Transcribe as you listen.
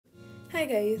Hi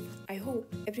guys, I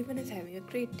hope everyone is having a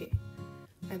great day.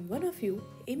 I'm one of you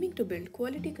aiming to build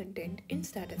quality content in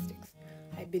statistics.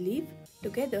 I believe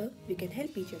together we can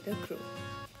help each other grow.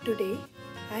 Today,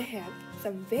 I have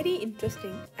some very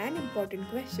interesting and important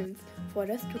questions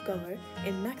for us to cover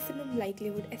in Maximum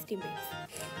Likelihood Estimates.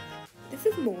 This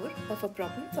is more of a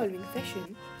problem solving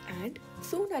session, and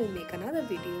soon I'll make another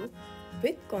video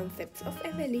with concepts of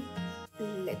MLE.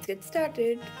 Let's get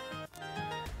started.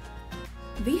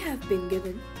 We have been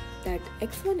given that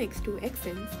x1, x2,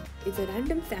 xn is a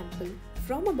random sample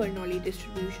from a Bernoulli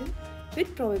distribution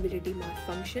with probability mass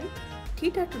function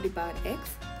theta to the power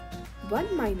x,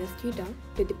 1 minus theta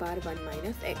to the power 1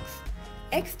 minus x.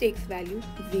 X takes value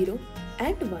 0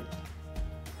 and 1,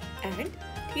 and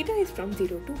theta is from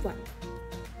 0 to 1.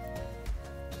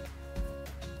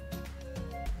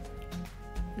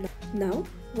 Now,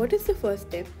 what is the first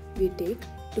step we take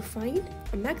to find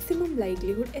a maximum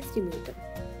likelihood estimator?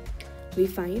 We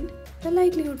find the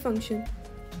likelihood function.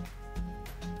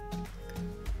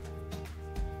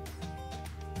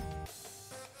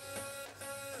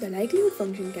 The likelihood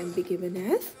function can be given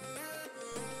as,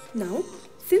 now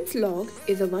since log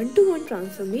is a one-to-one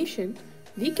transformation,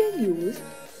 we can use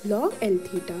log L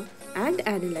theta and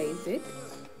analyze it.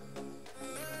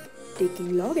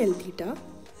 Taking log L theta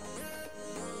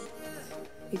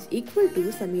is equal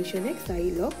to summation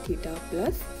xi log theta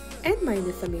plus n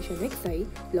minus summation xi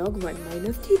log 1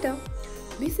 minus theta.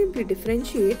 We simply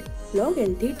differentiate log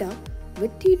L theta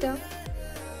with theta,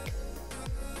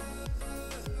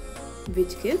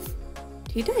 which gives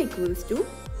theta equals to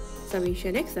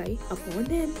summation xi upon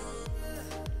n.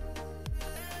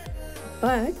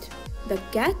 But the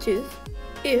catch is,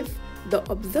 if the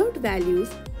observed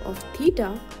values of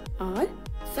theta are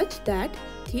such that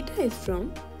theta is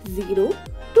from 0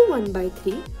 to 1 by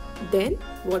 3, then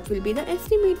what will be the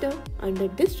estimator? Under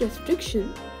this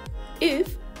restriction,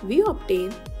 if we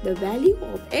obtain the value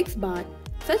of x bar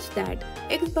such that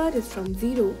x bar is from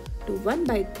 0 to 1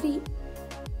 by 3,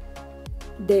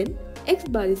 then x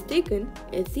bar is taken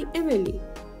as the MLE.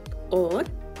 Or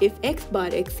if x bar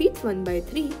exceeds 1 by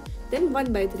 3, then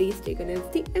 1 by 3 is taken as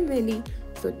the MLE.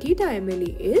 So theta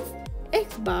MLE is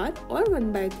x bar or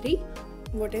 1 by 3,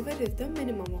 whatever is the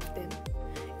minimum of them.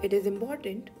 It is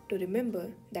important to remember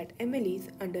that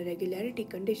MLEs under regularity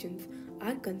conditions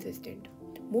are consistent.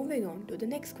 Moving on to the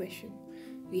next question.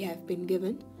 We have been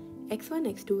given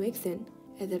x1, x2, xn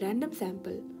as a random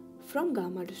sample from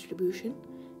gamma distribution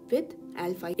with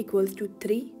alpha equals to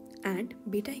 3 and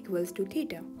beta equals to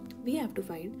theta. We have to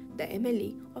find the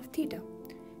MLE of theta.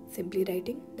 Simply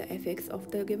writing the fx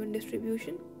of the given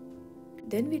distribution.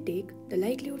 Then we take the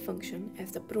likelihood function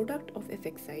as the product of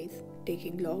fxi's,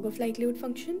 taking log of likelihood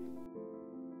function.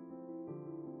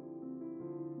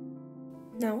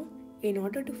 Now, in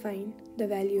order to find the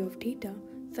value of theta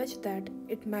such that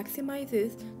it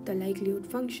maximizes the likelihood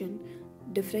function,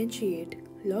 differentiate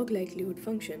log likelihood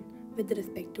function with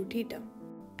respect to theta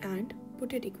and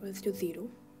put it equals to 0,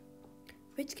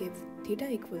 which gives theta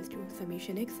equals to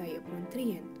summation xi upon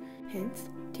 3n. Hence,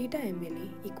 theta MLE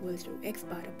equals to x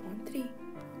bar upon 3.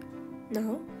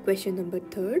 Now, question number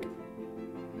 3.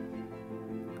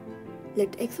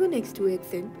 Let x1, x2,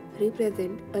 xn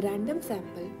represent a random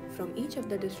sample from each of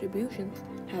the distributions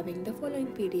having the following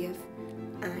PDF,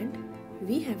 and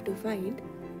we have to find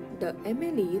the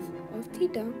MLEs of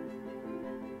theta.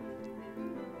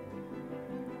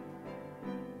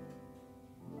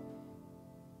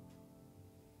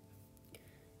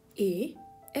 A,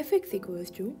 fx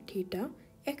equals to theta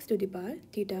x to the power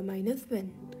theta minus 1,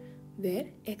 where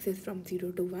x is from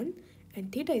 0 to 1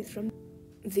 and theta is from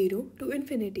 0 to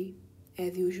infinity.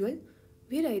 As usual,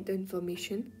 we write the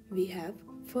information we have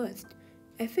first.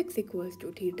 Fx equals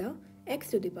to theta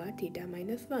x to the power theta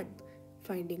minus 1.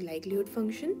 Finding likelihood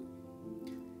function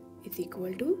is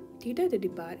equal to theta to the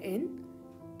power n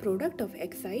product of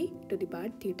xi to the power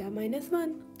theta minus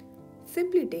 1.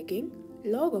 Simply taking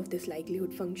log of this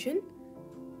likelihood function,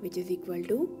 which is equal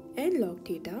to n log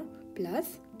theta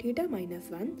plus theta minus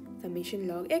 1 summation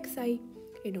log xi.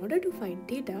 In order to find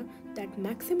theta that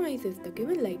maximizes the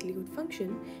given likelihood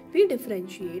function, we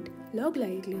differentiate log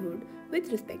likelihood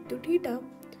with respect to theta.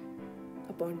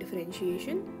 Upon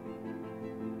differentiation,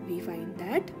 we find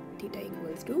that theta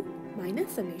equals to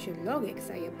minus summation log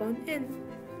xi upon n.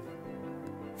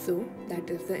 So that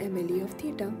is the MLE of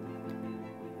theta.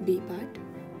 B part,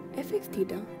 fx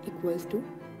theta equals to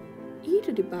e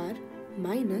to the power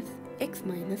minus x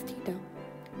minus theta.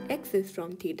 X is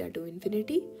from theta to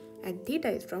infinity and theta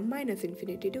is from minus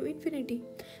infinity to infinity.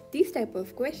 These type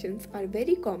of questions are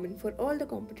very common for all the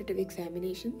competitive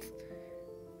examinations.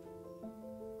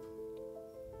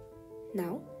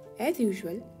 Now, As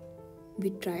usual,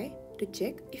 we try to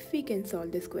check if we can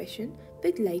solve this question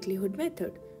with likelihood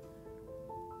method.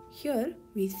 Here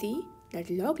we see that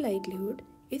log likelihood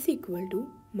is equal to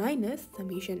minus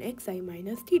summation xi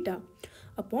minus theta.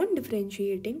 Upon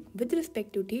differentiating with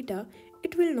respect to theta,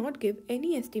 it will not give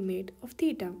any estimate of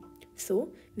theta. So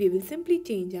we will simply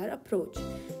change our approach.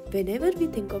 Whenever we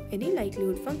think of any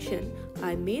likelihood function,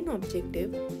 our main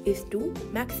objective is to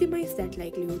maximize that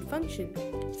likelihood function.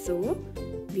 So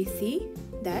we see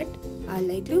that our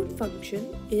likelihood function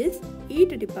is e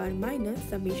to the power minus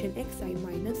summation xi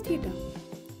minus theta.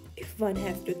 If one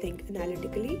has to think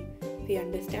analytically, we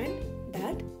understand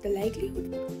that the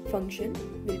likelihood function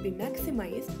will be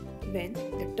maximized when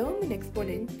the term in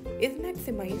exponent is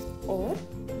maximized or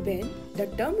when the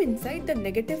term inside the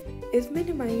negative is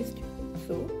minimized.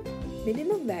 So,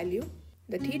 minimum value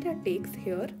the theta takes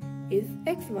here is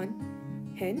x1,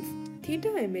 hence theta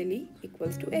mle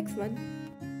equals to x1.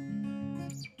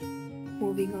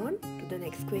 Moving on to the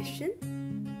next question.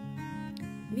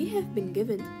 We have been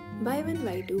given y1,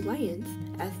 y2, yn's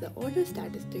as the order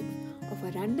statistics of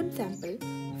a random sample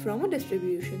from a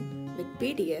distribution with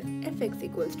PDF fx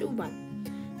equals to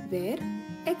 1, where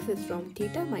x is from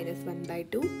theta minus 1 by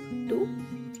 2 to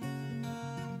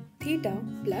theta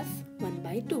plus 1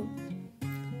 by 2.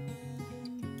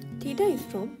 Theta is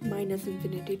from minus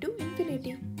infinity to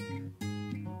infinity.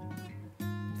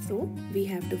 So we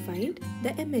have to find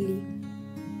the MLE.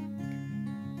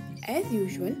 As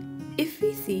usual, if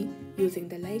we see using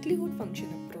the likelihood function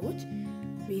approach,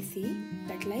 we see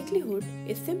that likelihood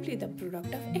is simply the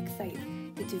product of xi,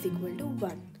 which is equal to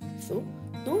 1. So,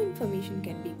 no information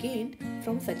can be gained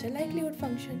from such a likelihood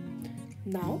function.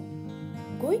 Now,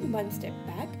 going one step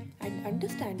back and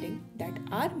understanding that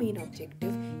our main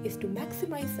objective is to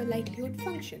maximize the likelihood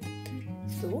function.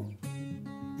 So,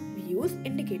 we use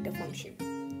indicator function.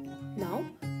 Now,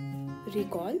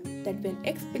 recall that when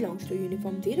x belongs to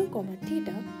uniform 0,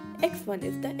 theta, x1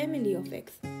 is the MLE of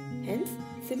x. Hence,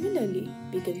 similarly,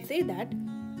 we can say that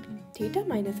theta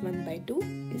minus 1 by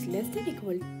 2 is less than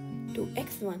equal to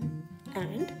x1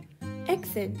 and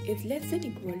xn is less than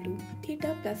equal to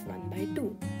theta plus 1 by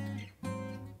 2.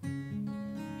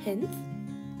 Hence,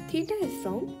 theta is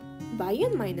from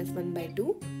yn minus 1 by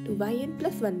 2 to yn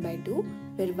plus 1 by 2,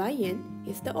 where yn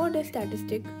is the order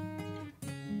statistic.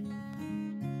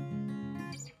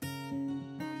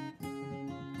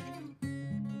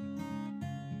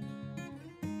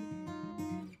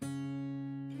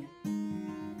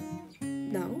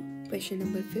 Now, question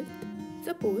number 5.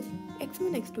 Suppose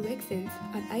x1, x2, xn's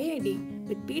are IID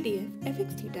with PDF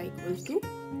fx theta equals to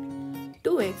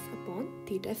 2x upon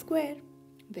theta square,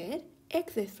 where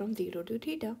x is from 0 to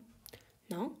theta.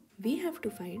 Now, we have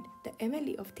to find the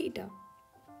MLE of theta.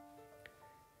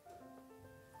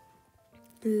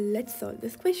 Let's solve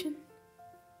this question.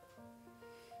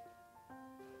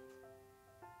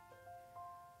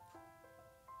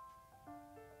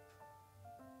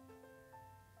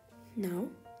 Now,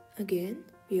 again,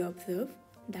 we observe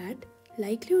that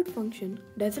likelihood function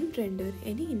doesn't render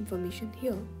any information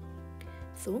here.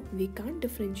 So, we can't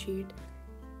differentiate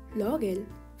log L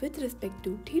with respect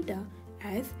to theta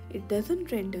as it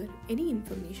doesn't render any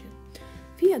information.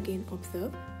 We again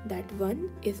observe that 1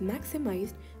 is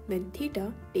maximized when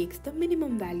theta takes the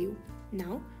minimum value.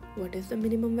 Now, what is the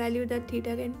minimum value that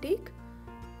theta can take?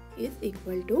 Is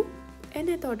equal to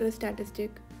nth order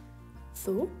statistic.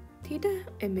 So, theta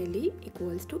MLE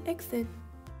equals to xn.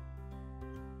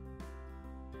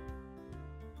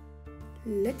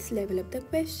 Let's level up the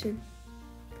question.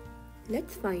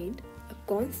 Let's find a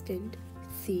constant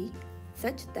c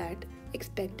such that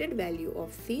expected value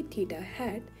of c theta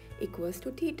hat equals to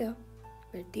theta,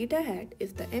 where theta hat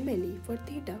is the MLE for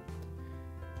theta.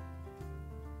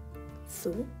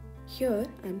 So, here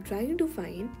I am trying to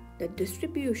find the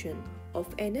distribution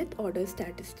of nth order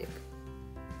statistic.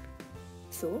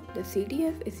 So, the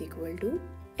CDF is equal to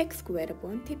x square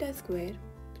upon theta square.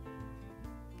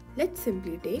 Let's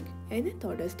simply take nth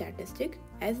order statistic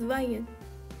as yn.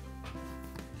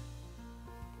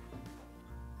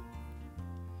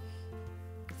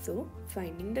 So,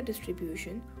 finding the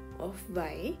distribution of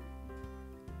y,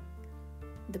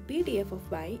 the PDF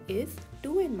of y is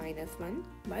 2n minus 1,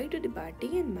 y to the power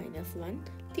tn minus 1,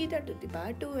 theta to the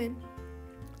power 2n.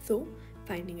 So,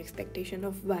 finding expectation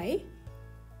of y,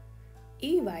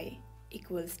 EY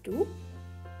equals to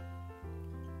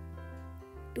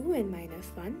 2n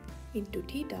minus 1 into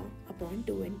theta upon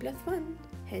 2n plus 1.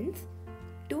 Hence,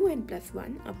 2n plus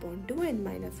 1 upon 2n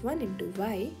minus 1 into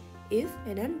y is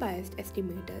an unbiased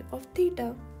estimator of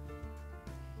theta.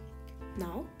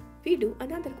 Now, we do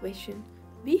another question.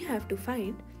 We have to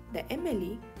find the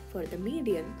MLE for the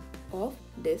median of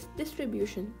this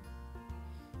distribution.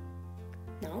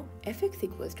 Now fx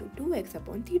equals to 2x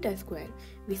upon theta square.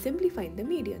 We simply find the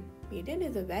median. Median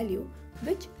is a value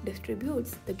which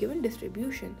distributes the given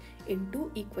distribution in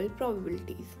two equal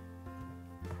probabilities.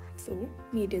 So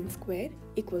median square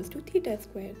equals to theta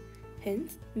square.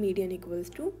 Hence median equals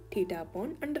to theta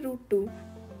upon under root 2.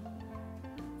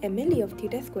 Mle of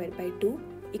theta square by 2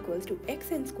 equals to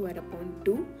xn square upon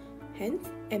 2. Hence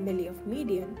Mle of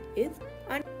median is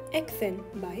xn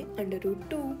by under root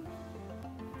 2.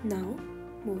 Now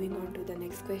moving on to the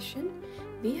next question,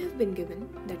 we have been given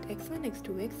that x1,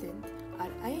 x2, xn are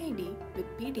IID with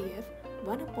PDF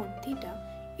 1 upon theta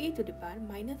e to the power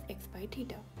minus x by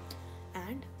theta,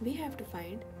 and we have to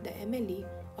find the MLE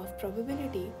of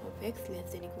probability of x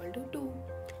less than equal to 2.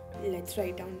 Let's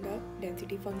write down the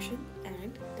density function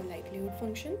and the likelihood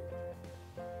function.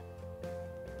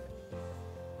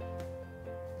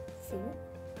 So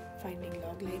finding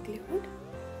log likelihood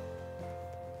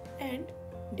and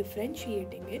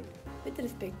differentiating it with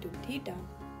respect to theta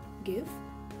gives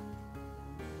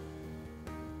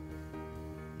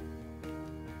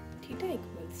theta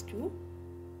equals to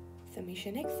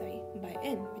summation xi by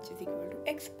n, which is equal to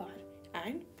x bar,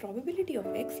 and probability of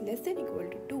x less than equal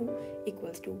to 2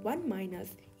 equals to 1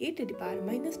 minus e to the power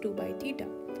minus 2 by theta.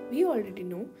 We already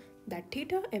know that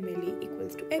theta MLE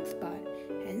equals to x bar,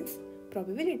 hence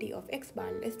probability of x bar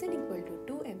less than equal to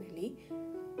 2 MLE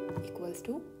equals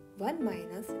to 1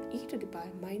 minus e to the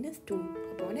power minus 2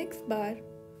 upon x bar.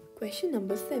 Question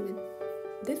number 7.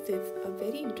 This is a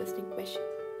very interesting question.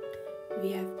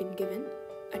 We have been given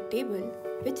a table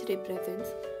which represents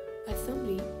a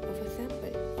summary of a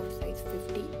sample of size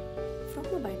 50 from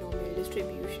a binomial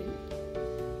distribution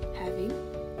having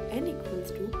n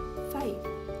equals to 5.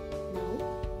 Now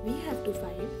we have to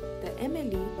find the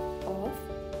MLE of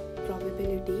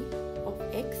probability of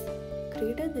x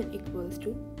greater than equals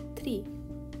to 3.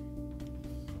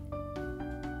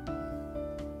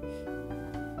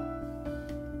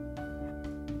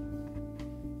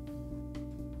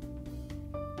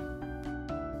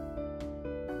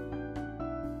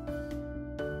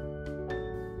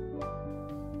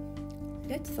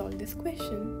 Let's solve this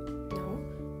question. Now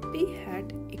p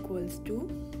hat equals to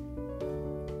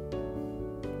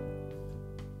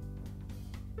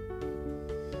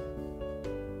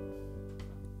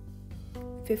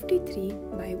 53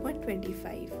 by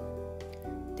 125.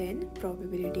 Then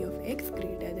probability of x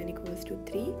greater than equals to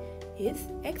 3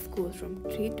 is x goes from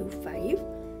 3 to 5,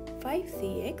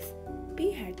 5cx,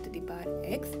 p hat to the power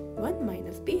x, 1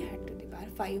 minus p hat to the power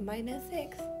 5 minus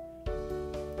x.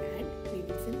 And we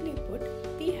will simply put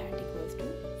p hat equals to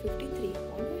 53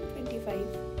 upon 125.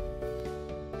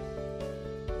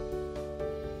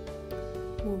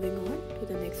 Moving on to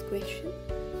the next question,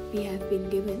 we have been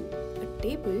given a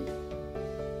table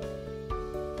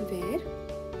where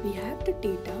we have the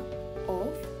data of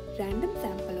random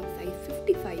sample of size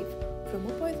 55 from a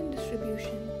Poisson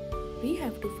distribution. We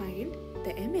have to find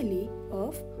the MLE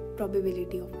of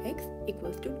probability of x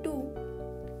equals to 2.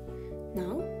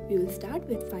 Now we will start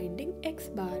with finding x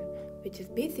bar, which is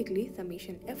basically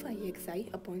summation fi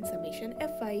upon summation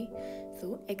fi.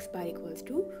 So x bar equals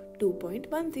to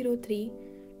 2.103.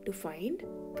 To find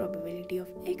probability of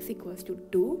x equals to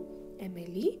 2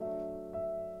 MLE,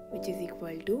 which is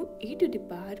equal to e to the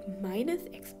power minus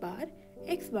x bar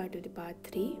to the power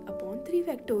 3 upon 3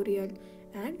 factorial,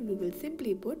 and we will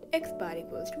simply put x bar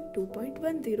equals to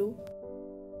 2.10.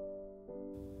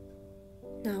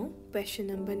 Now question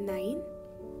number 9.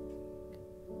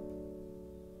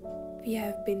 We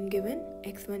have been given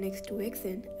x1, x2,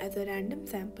 xn as a random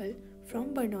sample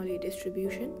from Bernoulli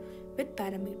distribution with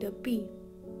parameter p.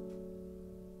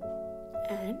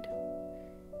 And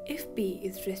if p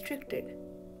is restricted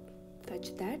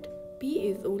such that p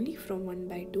is only from 1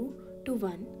 by 2 to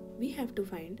 1, we have to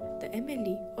find the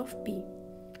MLE of p.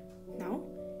 Now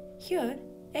here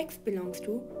x belongs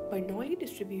to Bernoulli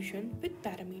distribution with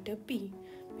parameter p.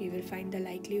 We will find the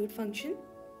likelihood function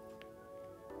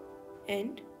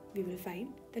and we will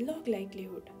find the log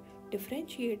likelihood.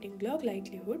 Differentiating log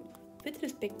likelihood with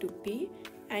respect to p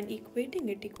and equating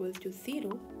it equals to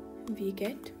 0, we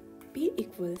get p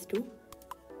equals to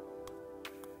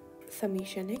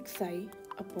summation xi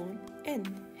upon n.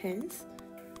 Hence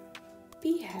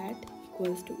p hat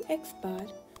equals to x bar.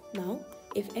 Now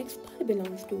if x bar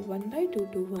belongs to 1 by 2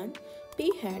 to 1,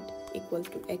 p hat equals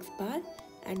to x bar,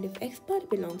 and if x bar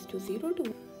belongs to 0 to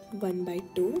 1 by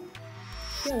 2,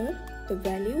 here the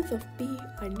values of p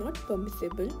are not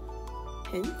permissible.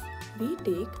 Hence we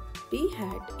take p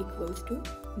hat equals to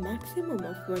maximum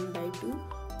of 1 by 2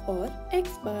 or x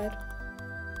bar.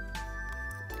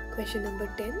 Question number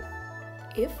 10.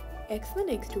 If x1,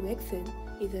 x2, xn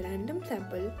is a random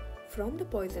sample from the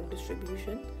Poisson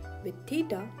distribution with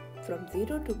theta from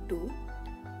 0 to 2,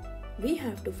 we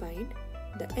have to find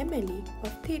the MLE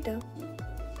of theta.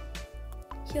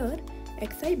 Here,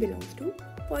 xi belongs to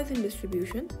Poisson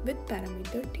distribution with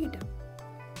parameter theta.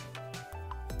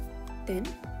 Then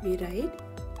we write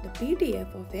the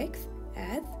PDF of x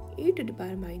as e to the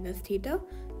power minus theta,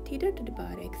 theta to the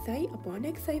power xi upon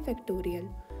xi factorial.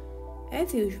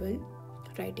 As usual,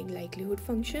 writing likelihood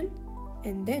function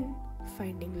and then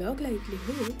finding log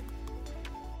likelihood.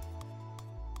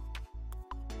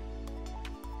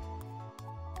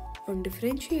 On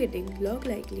differentiating log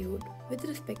likelihood with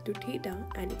respect to theta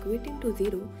and equating to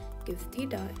 0 gives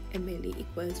theta Mle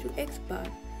equals to x bar,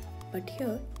 but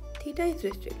here theta is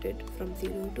restricted from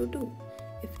 0 to 2.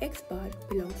 If x bar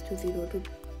belongs to 0 to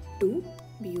 2,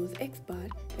 we use x bar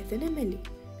as an Mle,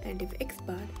 and if x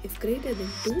bar is greater than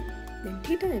 2, then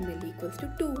theta Mle equals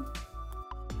to 2.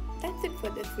 That's it for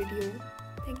this video.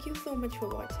 Thank you so much for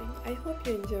watching. I hope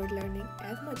you enjoyed learning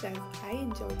as much as I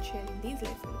enjoyed sharing these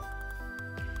lessons.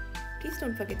 Please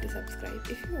don't forget to subscribe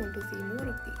if you want to see more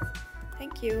of these.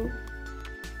 Thank you.